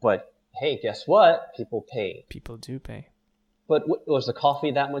 But hey, guess what? People pay. People do pay. But was the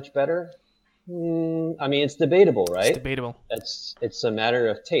coffee that much better? It's debatable, right? It's debatable. It's a matter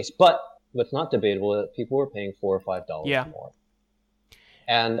of taste. But what's not debatable is that people were paying $4 or $5 more.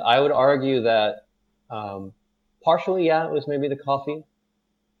 And I would argue that partially, it was maybe the coffee,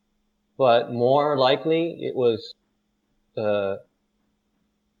 but more likely it was the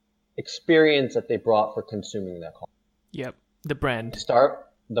experience that they brought for consuming that coffee. Yep, the brand.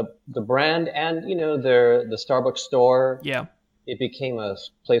 The brand, and the Starbucks store. Yeah, it became a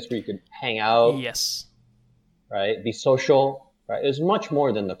place where you could hang out. Yes, right. Be social. Right. It was much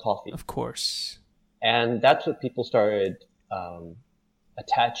more than the coffee. Of course. And that's what people started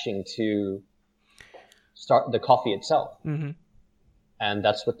attaching to the coffee itself. Mm-hmm. And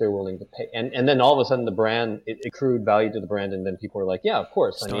that's what they're willing to pay. And then all of a sudden the brand, it accrued value to the brand, and then people were like, yeah, of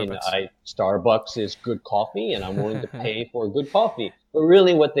course. Starbucks. Starbucks is good coffee, and I'm willing to pay for good coffee. But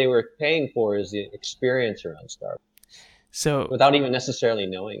really what they were paying for is the experience around Starbucks. So without even necessarily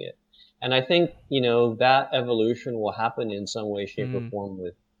knowing it. And I think, that evolution will happen in some way, shape, or form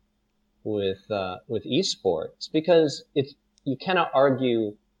with esports, because you cannot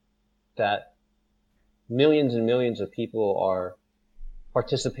argue that millions and millions of people are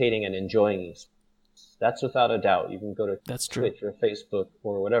participating and enjoying esports. That's without a doubt. You can go to Twitch or Facebook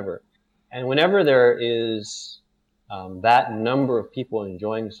or whatever. And whenever there is that number of people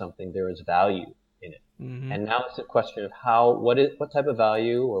enjoying something, there is value in it. Mm-hmm. And now it's a question of what type of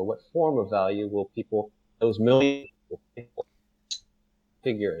value or what form of value will those millions of people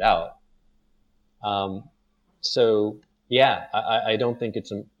figure it out. I don't think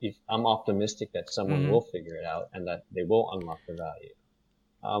I'm optimistic that someone will figure it out and that they will unlock the value.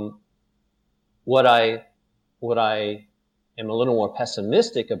 What I am a little more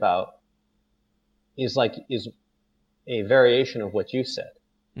pessimistic about is a variation of what you said,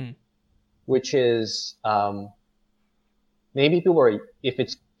 which is maybe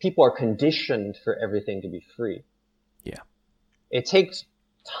people are conditioned for everything to be free. Yeah, it takes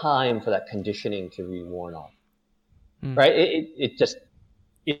time for that conditioning to be worn off, right?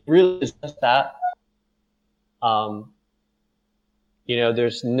 It really is just that.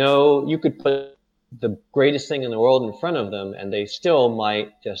 You could put the greatest thing in the world in front of them and they still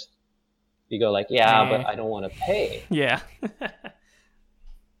might just, you go like, but I don't want to pay. Yeah.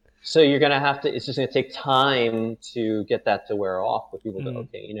 So you're gonna have to. It's just gonna take time to get that to wear off. For people to Mm,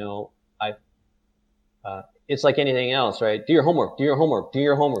 okay, I. It's like anything else, right? Do your homework. Do your homework. Do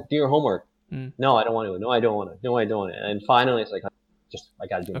your homework. Do your homework. mm. No, I don't want to. No, I don't want to. No, I don't want to. And finally, it's like, I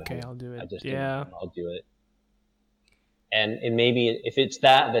got to do my Okay, homework. I'll do I it. just do my Yeah. homework. I'll do it. And maybe if it's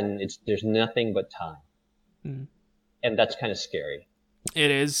that, then there's nothing but time, Mm. and that's kind of scary.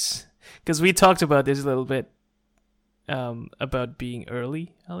 It is. Because we talked about this a little bit about being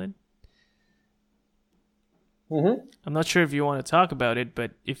early, Alan. Mm-hmm. I'm not sure if you want to talk about it,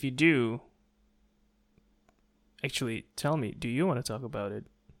 but if you do, actually tell me, do you want to talk about it?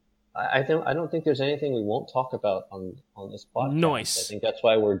 I don't think there's anything we won't talk about on this podcast. Nice. I think that's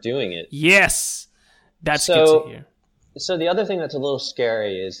why we're doing it. Yes! That's good to hear. So the other thing that's a little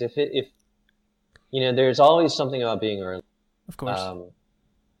scary is if there's always something about being early. Of course.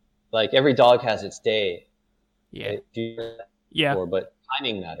 Like every dog has its day. Yeah. Yeah. But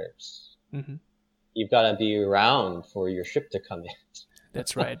timing matters. Mm-hmm. You've got to be around for your ship to come in.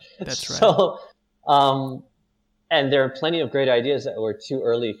 That's right. That's right. So, and there are plenty of great ideas that were too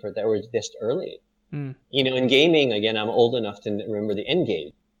early that were this early. Mm. In gaming, again, I'm old enough to remember the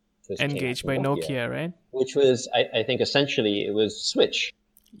N-Gage. N-Gage by Nokia, right? Which was, I think, essentially it was Switch.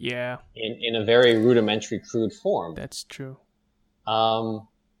 Yeah. In a very rudimentary, crude form. That's true. And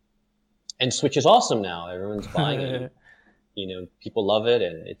Switch is awesome now. Everyone's buying it. People love it,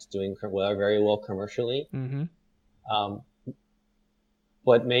 and it's doing very well commercially. Mm-hmm.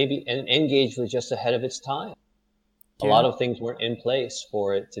 But maybe an N-Gage was just ahead of its time. Yeah. A lot of things weren't in place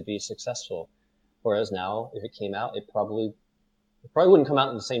for it to be successful. Whereas now, if it came out, it probably wouldn't come out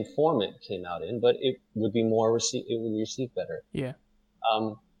in the same form it came out in, but it would be it would receive better. Yeah.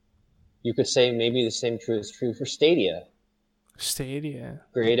 You could say maybe the same is true for Stadia. Stadia.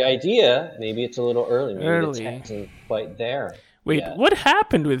 Great idea. Maybe it's a little early. Maybe the tech isn't quite there. Wait, yet. What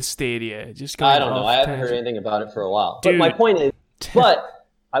happened with Stadia? I don't know. I haven't heard anything about it for a while. Dude. But my point is, what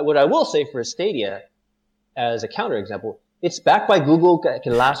I will say for Stadia, as a counterexample, it's backed by Google. It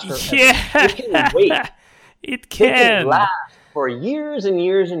can last forever. Yeah. It can wait. It can last for years and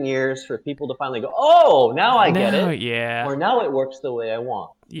years and years for people to finally go, oh, now I get it. Yeah. Or now it works the way I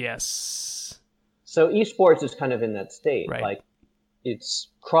want. Yes. So esports is kind of in that state. Right. Like it's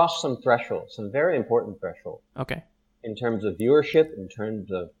crossed some threshold, some very important threshold. Okay. In terms of viewership, in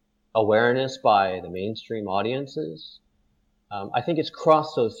terms of awareness by the mainstream audiences. I think it's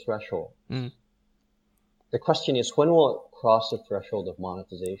crossed those thresholds. Mm. The question is, when will it cross the threshold of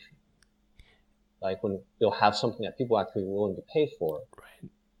monetization? Like when you'll have something that people are actually willing to pay for. Right.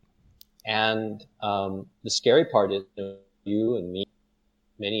 And the scary part is you and me,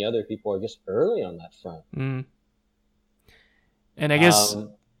 many other people are just early on that front. Mm. And I guess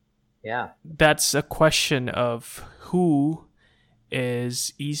that's a question of who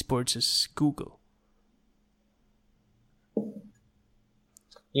is esports' Google.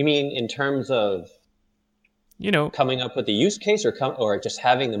 You mean in terms of coming up with the use case or just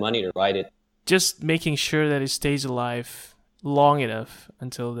having the money to write it? Just making sure that it stays alive long enough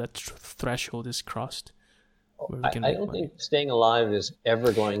until that threshold is crossed. I don't think staying alive is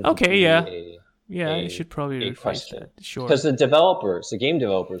ever going to be you should probably rephrase that. Sure. Because the game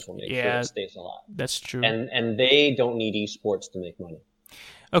developers will make sure it stays alive. That's true. And they don't need esports to make money.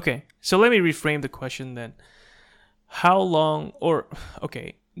 Okay, so let me reframe the question then. How long,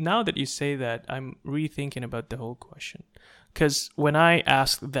 now that you say that, I'm rethinking about the whole question. Because when I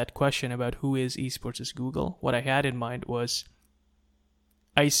asked that question about who is esports' Google, what I had in mind was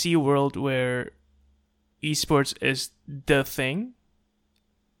I see a world where esports is the thing,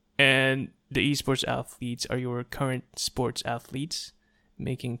 and the esports athletes are your current sports athletes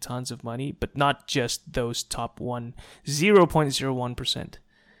making tons of money, but not just those top 0.01%.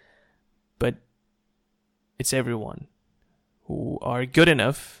 But it's everyone who are good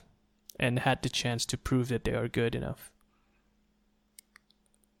enough and had the chance to prove that they are good enough.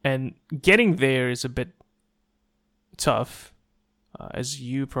 And getting there is a bit tough. As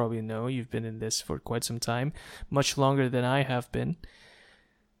you probably know, you've been in this for quite some time, much longer than I have been.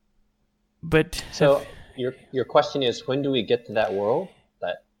 But so your question is, when do we get to that world,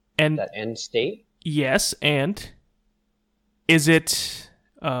 that end state? Yes, and is it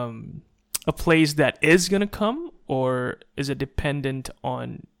a place that is gonna come, or is it dependent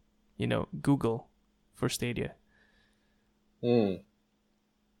on Google for Stadia?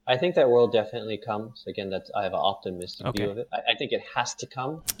 I think that world definitely comes. Again, I have an optimistic view of it. I think it has to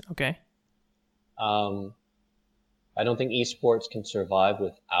come. Okay. I don't think esports can survive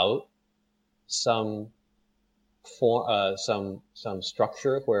without some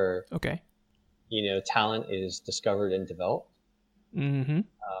structure where talent is discovered and developed. Mm-hmm.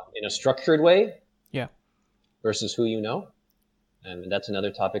 in a structured way Yeah, versus who you know, and that's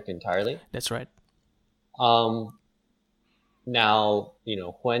another topic entirely. that's right. Um, Now,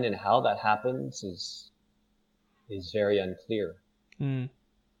 when and how that happens is very unclear. Mm.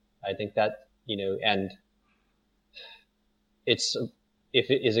 I think that, and it's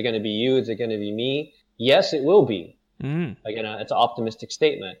is it going to be you? Is it going to be me? Yes, it will be. Mm. Again, it's an optimistic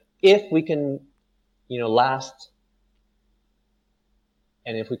statement. If we can, last,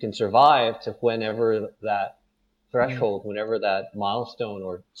 and if we can survive to whenever that threshold, whenever that milestone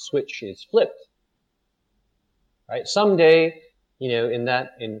or switch is flipped, right? Someday,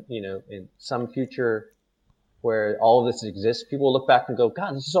 in some future where all of this exists, people will look back and go,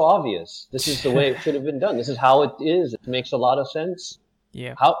 God, this is so obvious. This is the way it should have been done. This is how it is. It makes a lot of sense.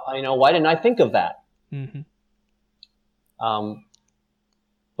 Yeah. Why didn't I think of that? Mm-hmm.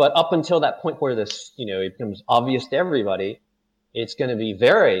 But up until that point where this, it becomes obvious to everybody, it's going to be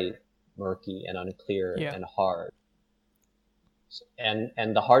very murky and unclear and hard.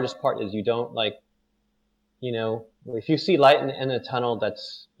 And the hardest part is you don't if you see light in a tunnel,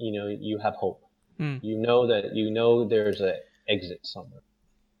 that's, you have hope. You know there's an exit somewhere.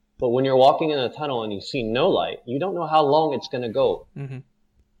 But when you're walking in a tunnel and you see no light, you don't know how long it's going to go. Mm-hmm.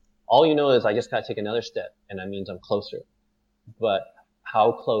 All you know is I just got to take another step, and that means I'm closer. But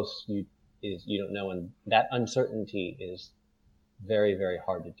how close you don't know, and that uncertainty is very, very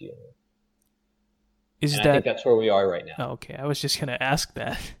hard to deal with. I think that's where we are right now. Oh, okay, I was just gonna ask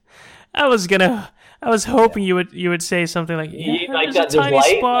that. I was hoping you would say something like, there's a tiny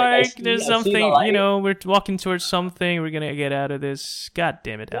spark, there's something, we're walking towards something, we're gonna get out of this. God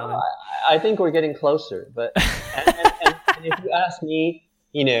damn it, Alan. I think we're getting closer, but and if you ask me,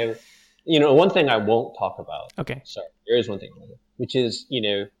 one thing I won't talk about. Okay. Sorry, there is one thing, which is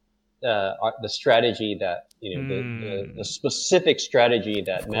the strategy that the specific strategy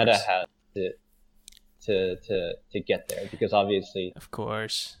that Meta has to get there, because obviously, of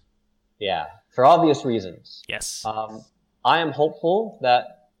course. Yeah, for obvious reasons. Yes. I am hopeful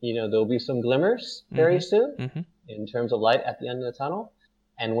that, there'll be some glimmers very soon in terms of light at the end of the tunnel.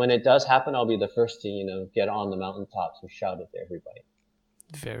 And when it does happen, I'll be the first to, get on the mountaintops and shout it to everybody.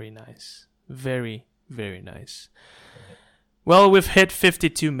 Very nice. Very, very nice. Well, we've hit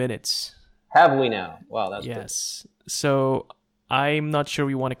 52 minutes. Have we now? Wow, that's yes. Good. So I'm not sure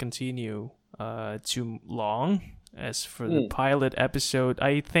we want to continue too long. As for the pilot episode,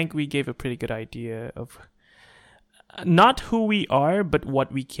 I think we gave a pretty good idea of not who we are, but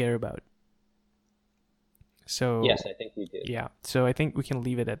what we care about. So yes, I think we did. Yeah, so I think we can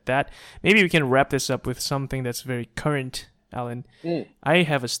leave it at that. Maybe we can wrap this up with something that's very current, Alan. I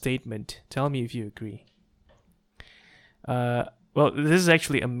have a statement. Tell me if you agree. Well, this is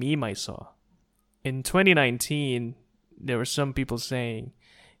actually a meme I saw. In 2019, there were some people saying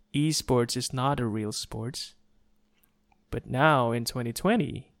esports is not a real sport. But now, in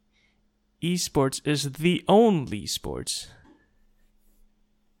 2020, esports is the only sports.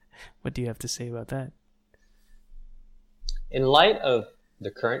 What do you have to say about that? In light of the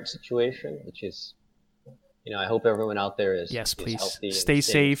current situation, which is, I hope everyone out there is healthy. Stay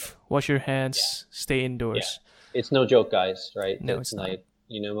safe, wash your hands, stay indoors. Yeah. It's no joke, guys, right? No, it's not.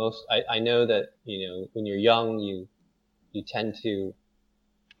 I know that, when you're young, you tend to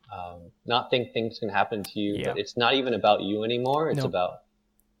not think things can happen to you, but it's not even about you anymore. It's about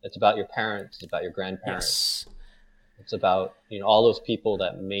your parents, it's about your grandparents. Yes. It's about, all those people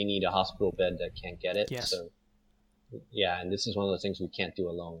that may need a hospital bed that can't get it. Yes. So, yeah, and this is one of those things we can't do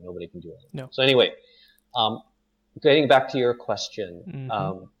alone. Nobody can do it alone. No. So anyway, getting back to your question,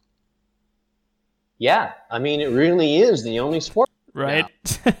 yeah, I mean, it really is the only sport. Right.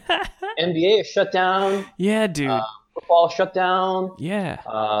 NBA is shut down. Yeah, dude. Football shut down. Yeah.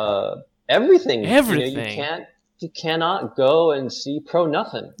 Everything. Everything. You cannot go and see pro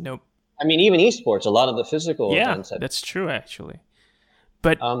nothing. Nope. I mean, even esports, a lot of the physical events. Yeah, that's true, actually.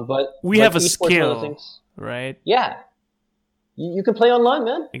 But we but have a skill, right? Yeah. You can play online,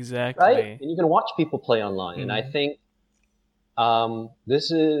 man. Exactly. Right? And you can watch people play online. And I think this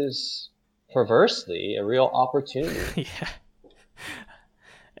is perversely a real opportunity. Yeah.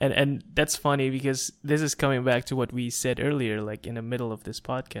 And that's funny because this is coming back to what we said earlier, like in the middle of this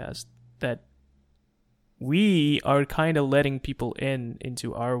podcast, that we are kind of letting people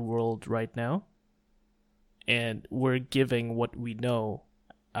into our world right now. And we're giving what we know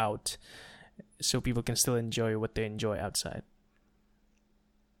out so people can still enjoy what they enjoy outside.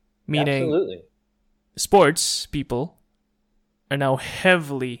 Meaning, absolutely. Sports people are now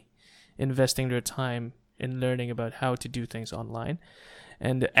heavily investing their time in learning about how to do things online.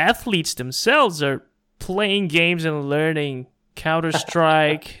 And the athletes themselves are playing games and learning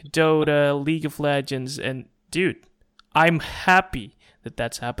Counter-Strike, Dota, League of Legends, and dude, I'm happy that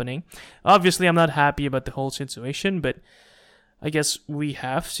that's happening. Obviously, I'm not happy about the whole situation, but I guess we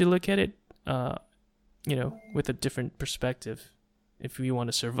have to look at it, with a different perspective if we want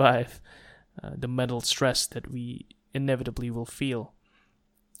to survive the mental stress that we inevitably will feel.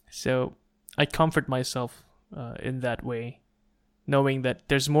 So I comfort myself in that way, knowing that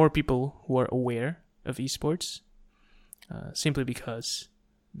there's more people who are aware of esports, simply because.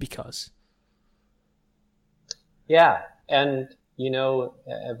 Yeah, and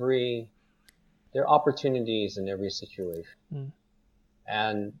there are opportunities in every situation,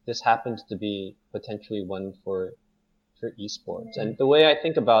 and this happens to be potentially one for esports. And the way I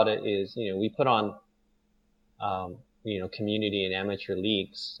think about it is, we put on, community and amateur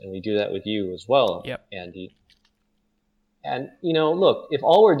leagues, and we do that with you as well, Yep. Andy. And look, if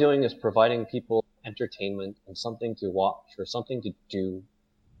all we're doing is providing people entertainment and something to watch or something to do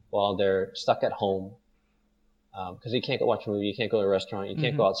while they're stuck at home, because you can't go watch a movie, you can't go to a restaurant, you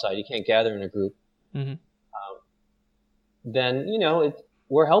can't go outside, you can't gather in a group, then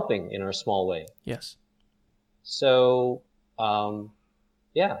we're helping in our small way. Yes. So,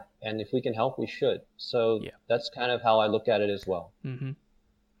 yeah, and if we can help, we should. So that's kind of how I look at it as well.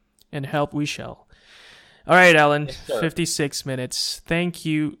 And help we shall. All right, Alan, Yes, sir. 56 minutes. Thank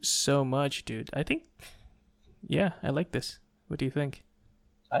you so much, dude. I think, I like this. What do you think?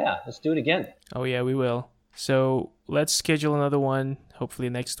 Oh, yeah, let's do it again. Oh, yeah, we will. So let's schedule another one, hopefully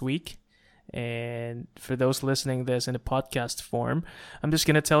next week. And for those listening this in a podcast form, I'm just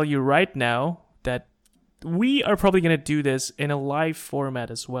going to tell you right now that we are probably going to do this in a live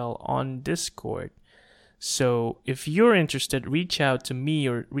format as well on Discord. So if you're interested, reach out to me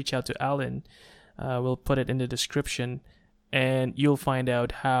or reach out to Alan. We'll put it in the description, and you'll find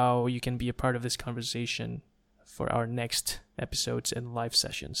out how you can be a part of this conversation for our next episodes and live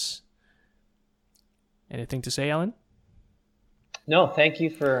sessions. Anything to say, Alan? No, thank you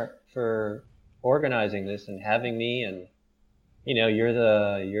for organizing this and having me, and you're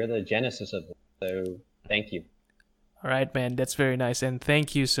the genesis of it. So thank you. All right, man, that's very nice, and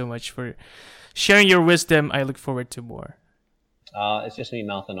thank you so much for sharing your wisdom. I look forward to more. It's just me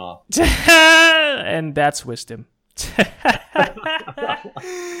mouthing off. And that's wisdom. All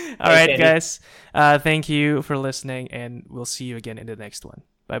right, Andy. guys. Thank you for listening, and we'll see you again in the next one.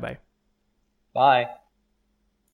 Bye-bye. Bye.